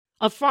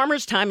A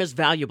farmer's time is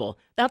valuable.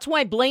 That's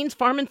why Blaine's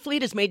Farm and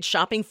Fleet has made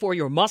shopping for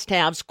your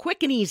must-haves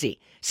quick and easy.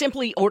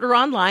 Simply order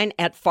online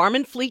at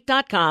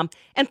farmandfleet.com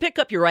and pick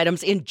up your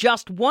items in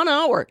just 1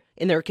 hour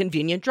in their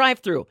convenient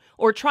drive-thru.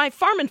 Or try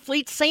Farm and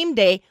Fleet's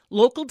same-day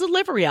local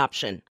delivery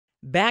option.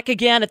 Back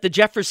again at the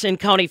Jefferson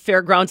County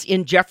Fairgrounds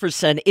in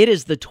Jefferson, it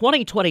is the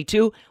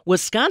 2022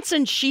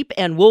 Wisconsin Sheep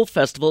and Wool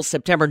Festival,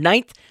 September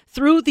 9th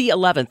through the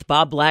 11th.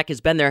 Bob Black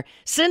has been there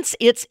since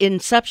its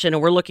inception,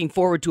 and we're looking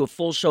forward to a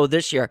full show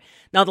this year.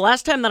 Now, the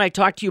last time that I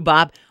talked to you,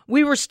 Bob,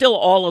 we were still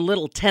all a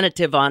little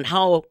tentative on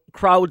how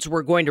crowds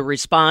were going to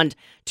respond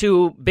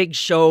to big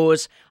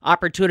shows,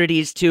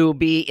 opportunities to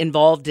be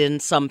involved in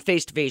some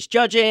face-to-face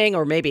judging,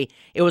 or maybe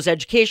it was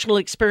educational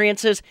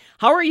experiences.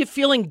 How are you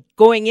feeling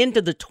going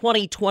into the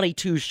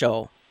 2022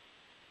 show?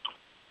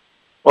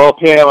 Well,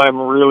 Pam, I'm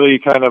really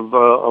kind of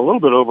a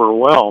little bit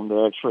overwhelmed,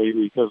 actually,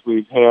 because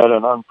we've had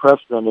an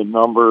unprecedented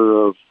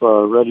number of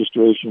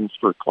registrations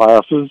for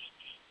classes,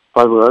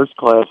 fiber arts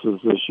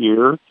classes this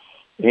year,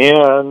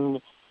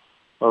 and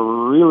a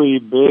really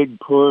big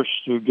push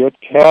to get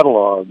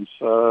catalogs.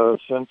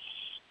 Since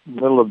the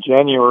middle of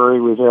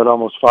January, we've had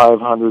almost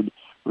 500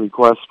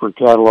 requests for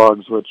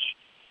catalogs, which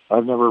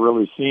I've never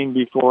really seen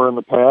before in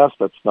the past.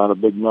 That's not a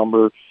big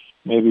number,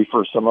 maybe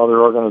for some other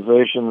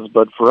organizations,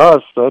 but for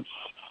us,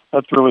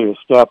 that's really a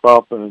step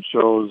up, and it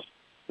shows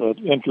that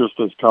interest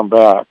has come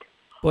back.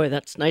 Boy,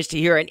 that's nice to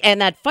hear.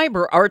 And that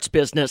fiber arts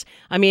business,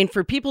 I mean,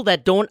 for people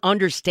that don't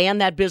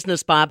understand that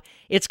business, Bob,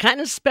 it's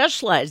kind of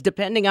specialized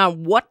depending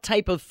on what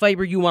type of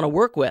fiber you want to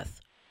work with.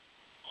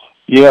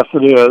 Yes,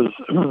 it is.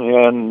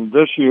 And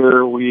this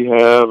year we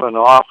have an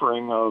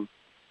offering of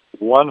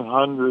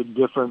 100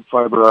 different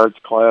fiber arts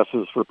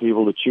classes for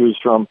people to choose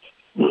from,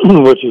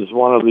 which is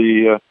one of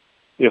the,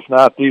 if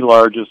not the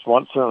largest,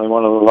 certainly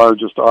one of the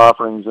largest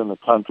offerings in the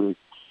country.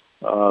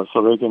 So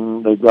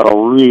they've got a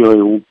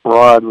really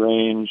broad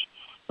range,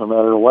 no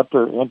matter what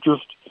their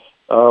interest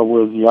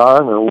with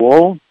yarn or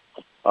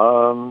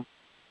wool.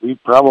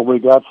 We've probably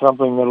got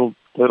something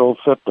that'll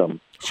fit them.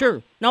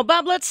 Sure. Now,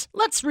 Bob,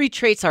 let's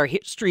retrace our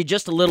history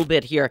just a little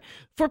bit here.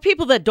 For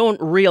people that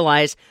don't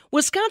realize,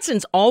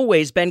 Wisconsin's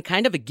always been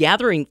kind of a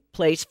gathering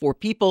place for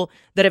people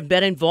that have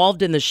been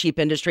involved in the sheep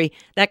industry.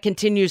 That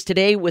continues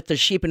today with the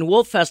Sheep and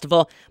Wool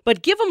Festival.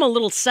 But give them a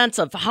little sense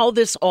of how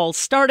this all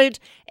started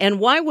and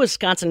why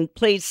Wisconsin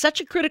plays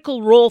such a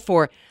critical role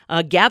for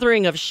a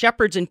gathering of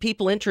shepherds and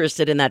people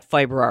interested in that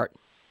fiber art.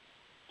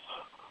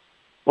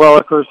 Well,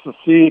 of course, the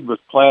seed was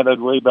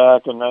planted way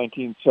back in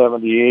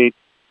 1978.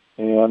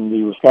 And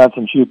the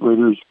Wisconsin Sheep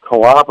Breeders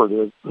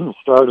Cooperative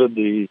started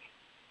the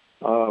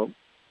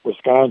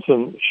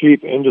Wisconsin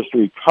Sheep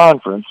Industry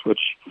Conference, which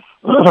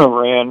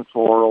ran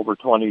for over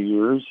 20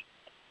 years.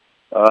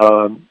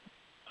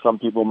 Some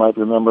people might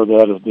remember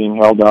that as being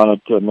held down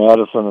at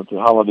Madison at the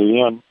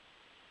Holiday Inn.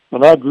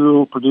 And that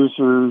drew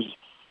producers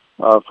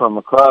from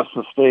across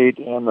the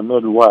state and the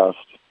Midwest.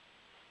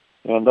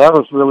 And that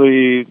was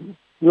really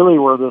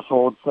where this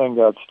whole thing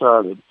got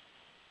started.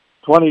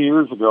 20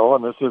 years ago,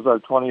 and this is our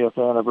 20th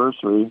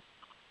anniversary,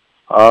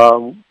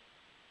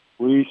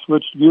 we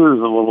switched gears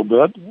a little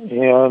bit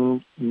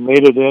and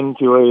made it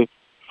into a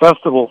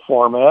festival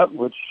format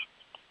which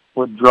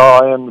would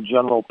draw in the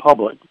general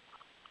public.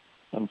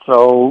 And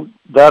so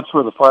that's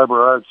where the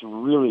fiber arts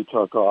really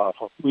took off.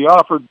 We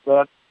offered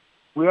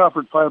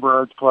fiber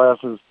arts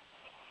classes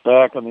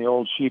back in the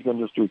old sheep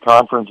industry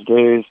conference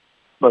days,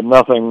 but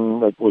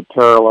nothing that would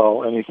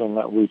parallel anything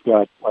that we've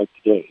got like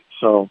today.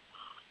 So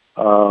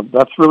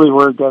that's really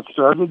where it got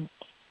started,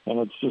 and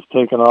it's just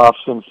taken off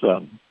since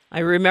then. I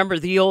remember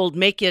the old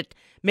make it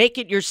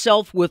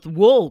yourself with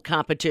wool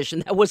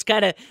competition. That was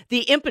kind of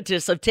the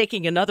impetus of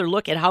taking another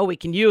look at how we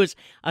can use,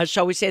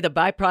 shall we say, the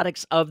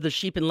byproducts of the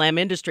sheep and lamb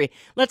industry.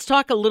 Let's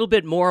talk a little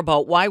bit more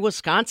about why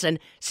Wisconsin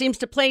seems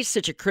to play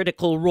such a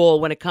critical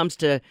role when it comes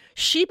to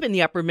sheep in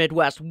the upper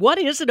Midwest. What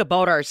is it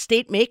about our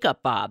state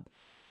makeup, Bob?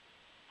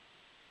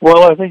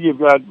 Well, I think you've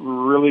got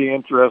really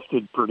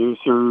interested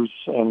producers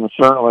and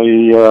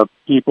certainly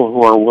people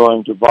who are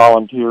willing to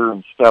volunteer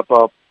and step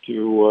up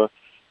to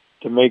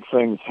make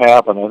things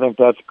happen. I think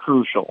that's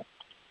crucial.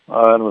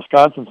 And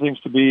Wisconsin seems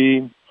to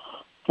be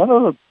kind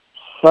of a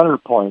center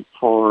point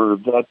for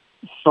that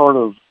sort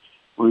of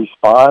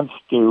response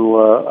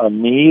to a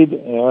need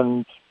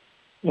and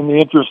in the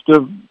interest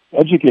of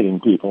educating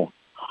people.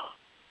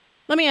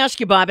 Let me ask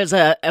you, Bob, as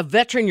a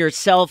veteran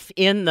yourself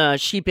in the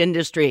sheep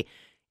industry,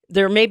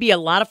 there may be a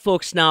lot of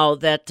folks now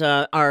that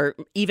are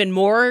even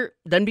more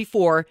than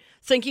before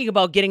thinking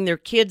about getting their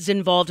kids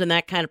involved in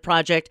that kind of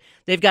project.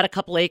 They've got a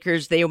couple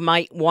acres they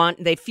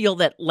feel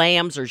that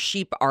lambs or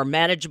sheep are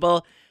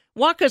manageable.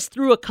 Walk us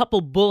through a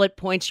couple bullet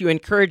points you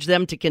encourage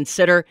them to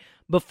consider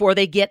before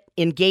they get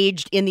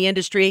engaged in the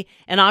industry,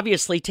 and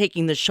obviously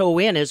taking the show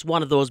in is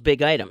one of those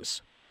big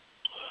items.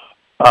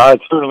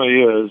 It certainly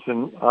is,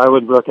 and I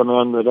would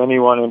recommend that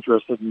anyone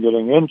interested in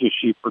getting into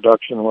sheep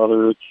production,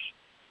 whether it's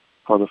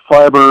for the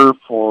fiber,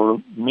 for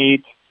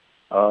meat,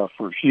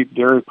 for sheep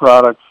dairy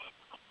products,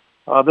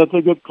 that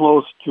they get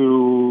close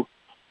to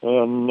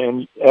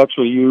and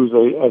actually use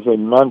as a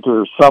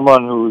mentor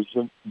someone who's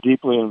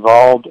deeply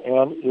involved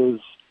and is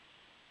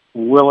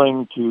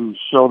willing to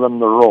show them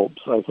the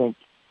ropes. I think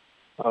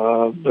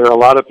there are a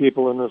lot of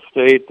people in the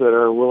state that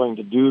are willing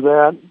to do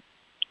that,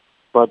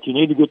 but you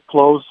need to get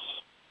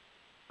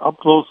up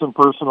close and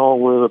personal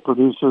with a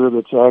producer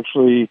that's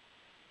actually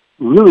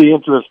really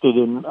interested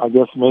in, I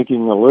guess,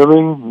 making a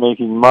living,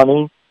 making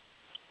money,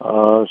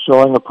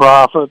 showing a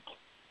profit.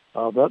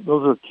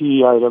 Those are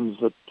key items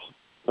that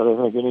I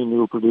think any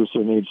new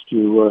producer needs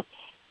to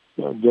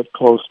get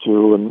close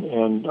to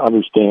and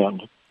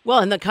understand. Well,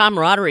 and the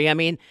camaraderie. I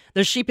mean,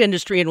 the sheep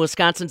industry in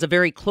Wisconsin's a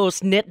very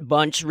close-knit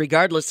bunch,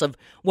 regardless of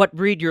what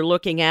breed you're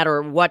looking at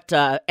or what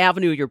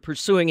avenue you're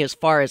pursuing as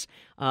far as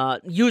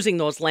using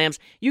those lambs.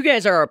 You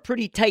guys are a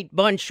pretty tight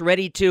bunch,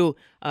 ready to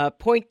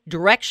point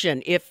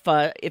direction if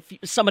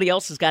somebody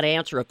else has got to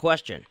answer a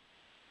question.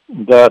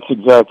 That's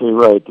exactly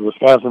right. The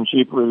Wisconsin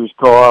Sheep Breeders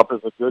Co-op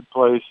is a good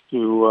place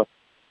to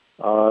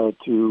go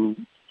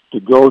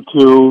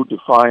to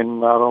find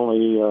not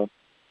only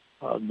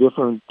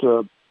different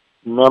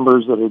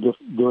members that are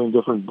doing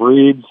different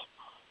breeds,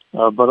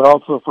 but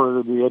also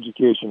for the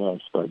education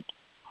aspect.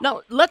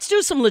 Now, let's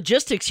do some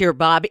logistics here,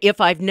 Bob. If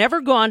I've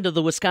never gone to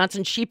the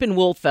Wisconsin Sheep and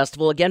Wool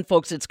Festival, again,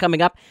 folks, it's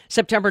coming up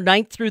September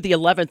 9th through the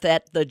 11th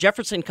at the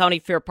Jefferson County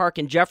Fair Park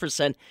in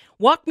Jefferson.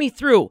 Walk me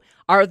through.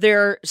 Are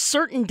there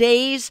certain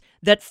days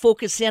that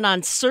focus in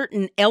on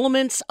certain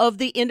elements of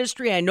the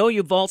industry? I know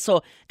you've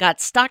also got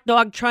stock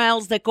dog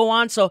trials that go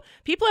on, so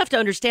people have to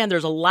understand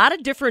there's a lot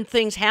of different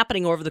things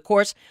happening over the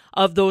course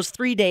of those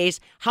 3 days.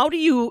 How do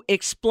you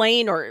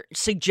explain or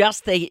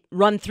suggest they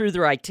run through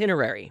their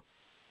itinerary?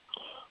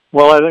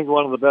 Well, I think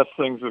one of the best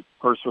things, of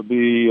course, would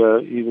be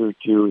either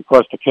to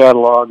request a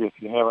catalog if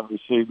you haven't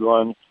received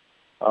one,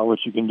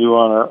 which you can do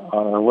on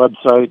our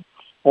website,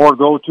 or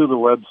go to the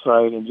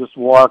website and just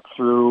walk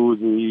through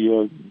we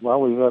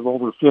have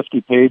over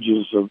 50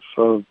 pages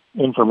of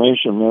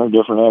information there,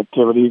 different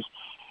activities.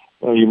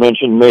 You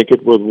mentioned Make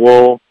It With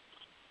Wool.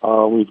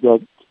 We've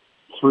got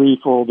 3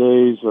 full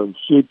days of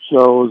sheep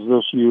shows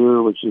this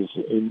year, which is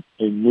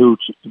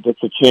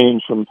that's a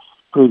change from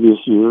previous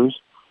years.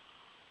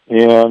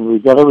 And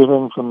we've got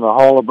everything from the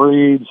Hall of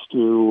Breeds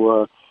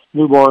to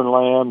newborn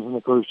lambs and,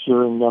 of course,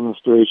 shearing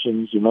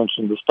demonstrations. You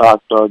mentioned the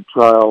stock dog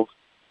trials.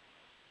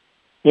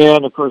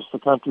 And, of course, the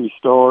country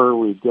store.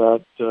 We've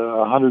got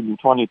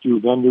 122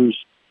 vendors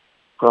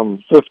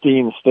from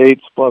 15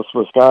 states plus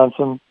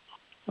Wisconsin.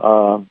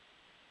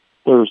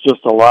 There's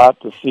just a lot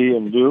to see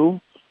and do.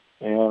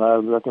 And I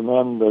would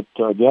recommend that,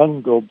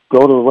 again, go to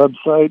the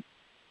website,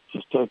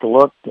 just take a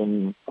look,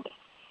 and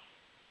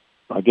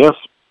I guess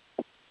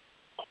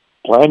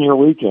plan your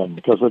weekend,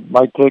 because it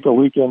might take a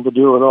weekend to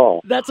do it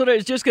all. That's what I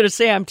was just going to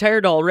say. I'm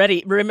tired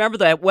already. Remember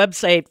that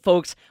website,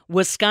 folks,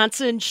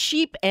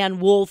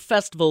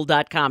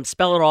 WisconsinSheepandWoolFestival.com.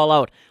 Spell it all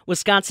out,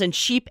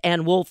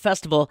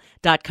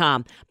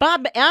 WisconsinSheepandWoolFestival.com.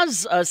 Bob,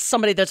 as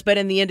somebody that's been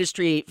in the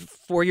industry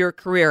for your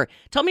career,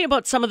 tell me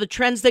about some of the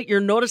trends that you're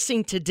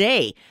noticing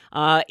today.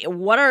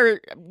 What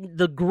are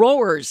the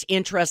growers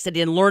interested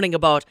in learning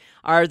about?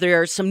 Are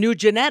there some new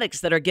genetics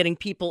that are getting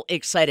people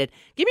excited?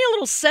 Give me a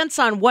little sense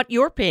on what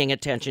you're paying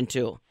attention to.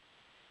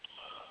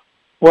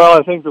 Well,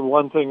 I think the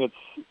one thing that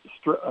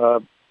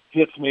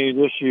hits me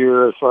this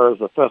year as far as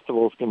the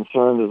festival is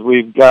concerned is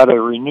we've got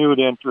a renewed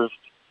interest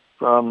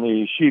from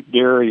the sheep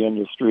dairy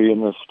industry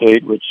in the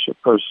state, which,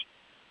 of course,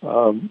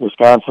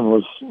 Wisconsin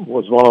was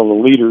one of the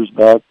leaders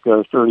back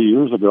 30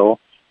 years ago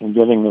in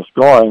getting this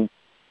going.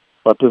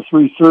 But this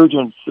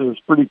resurgence is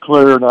pretty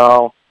clear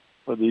now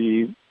for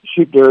the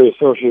Sheep Dairy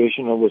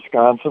Association of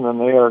Wisconsin, and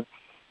they are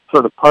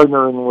sort of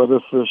partnering with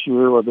us this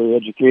year with the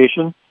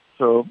education.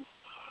 So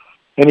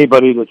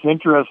anybody that's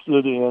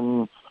interested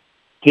in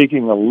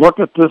taking a look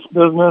at this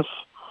business,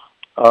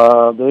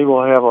 they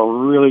will have a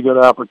really good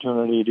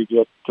opportunity to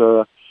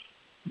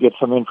get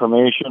some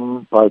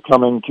information by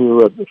coming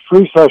to a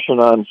free session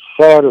on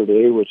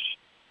Saturday, which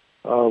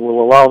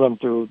will allow them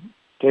to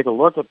take a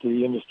look at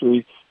the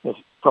industry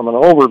from an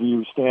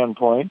overview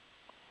standpoint.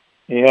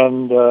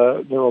 And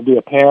there will be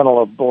a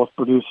panel of both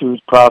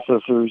producers,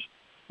 processors,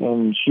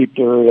 and sheep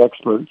dairy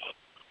experts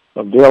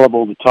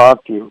available to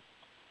talk to.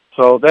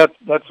 So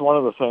that's one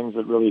of the things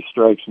that really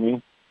strikes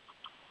me.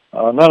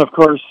 And then, of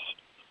course,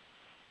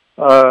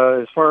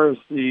 as far as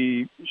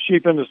the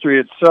sheep industry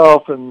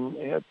itself, and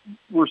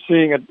we're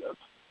seeing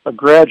a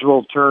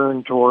gradual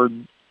turn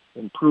toward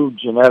improved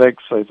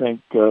genetics. I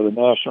think the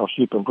National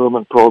Sheep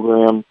Improvement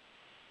Program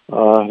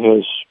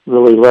has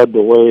really led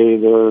the way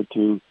there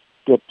to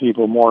get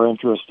people more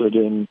interested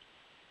in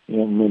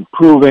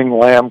improving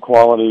lamb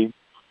quality,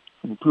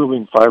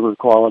 improving fiber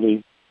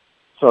quality.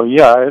 So,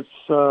 yeah,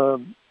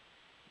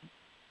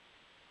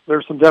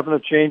 there's some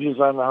definite changes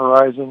on the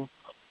horizon,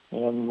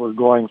 and we're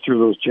going through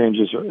those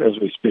changes as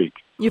we speak.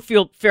 You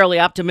feel fairly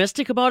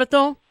optimistic about it,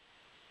 though?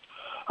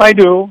 I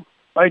do.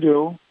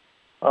 There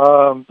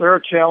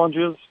are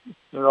challenges.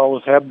 There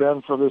always have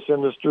been for this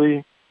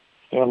industry,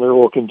 and there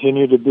will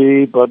continue to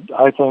be. But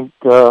I think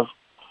for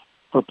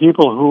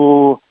people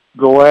who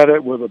go at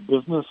it with a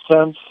business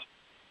sense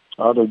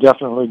they're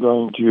definitely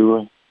going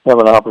to have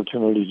an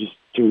opportunity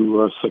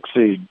to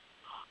succeed.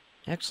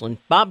 Excellent.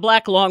 Bob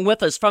Black along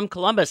with us from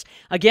Columbus.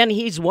 Again,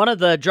 he's one of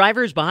the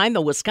drivers behind the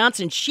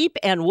Wisconsin Sheep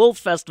and Wolf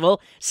Festival,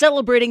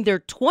 celebrating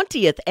their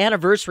 20th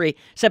anniversary,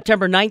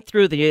 September 9th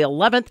through the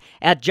 11th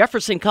at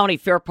Jefferson County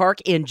Fair Park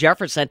in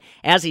Jefferson.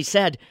 As he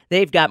said,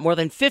 they've got more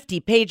than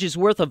 50 pages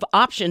worth of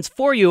options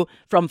for you,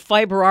 from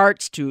fiber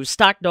arts to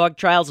stock dog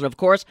trials and, of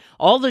course,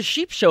 all the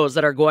sheep shows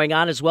that are going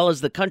on, as well as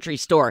the country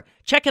store.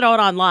 Check it out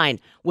online,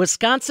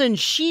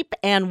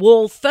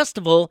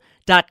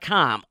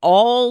 WisconsinSheepandWoolFestival.com,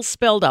 all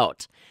spelled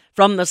out.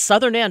 From the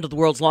southern end of the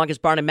world's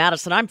longest barn in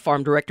Madison, I'm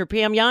Farm Director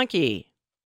Pam Yonke.